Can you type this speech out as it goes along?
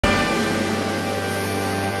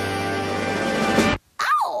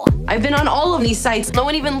I've been on all of these sites. No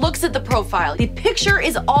one even looks at the profile. The picture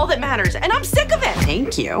is all that matters, and I'm sick of it.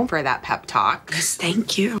 Thank you for that pep talk. Yes,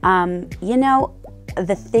 thank you. You know,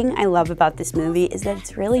 the thing I love about this movie is that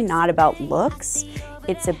it's really not about looks.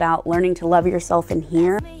 It's about learning to love yourself in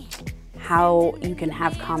here, how you can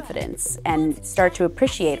have confidence and start to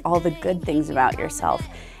appreciate all the good things about yourself.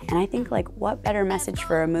 And I think, like, what better message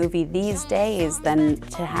for a movie these days than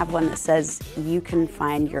to have one that says you can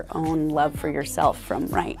find your own love for yourself from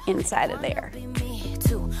right inside of there.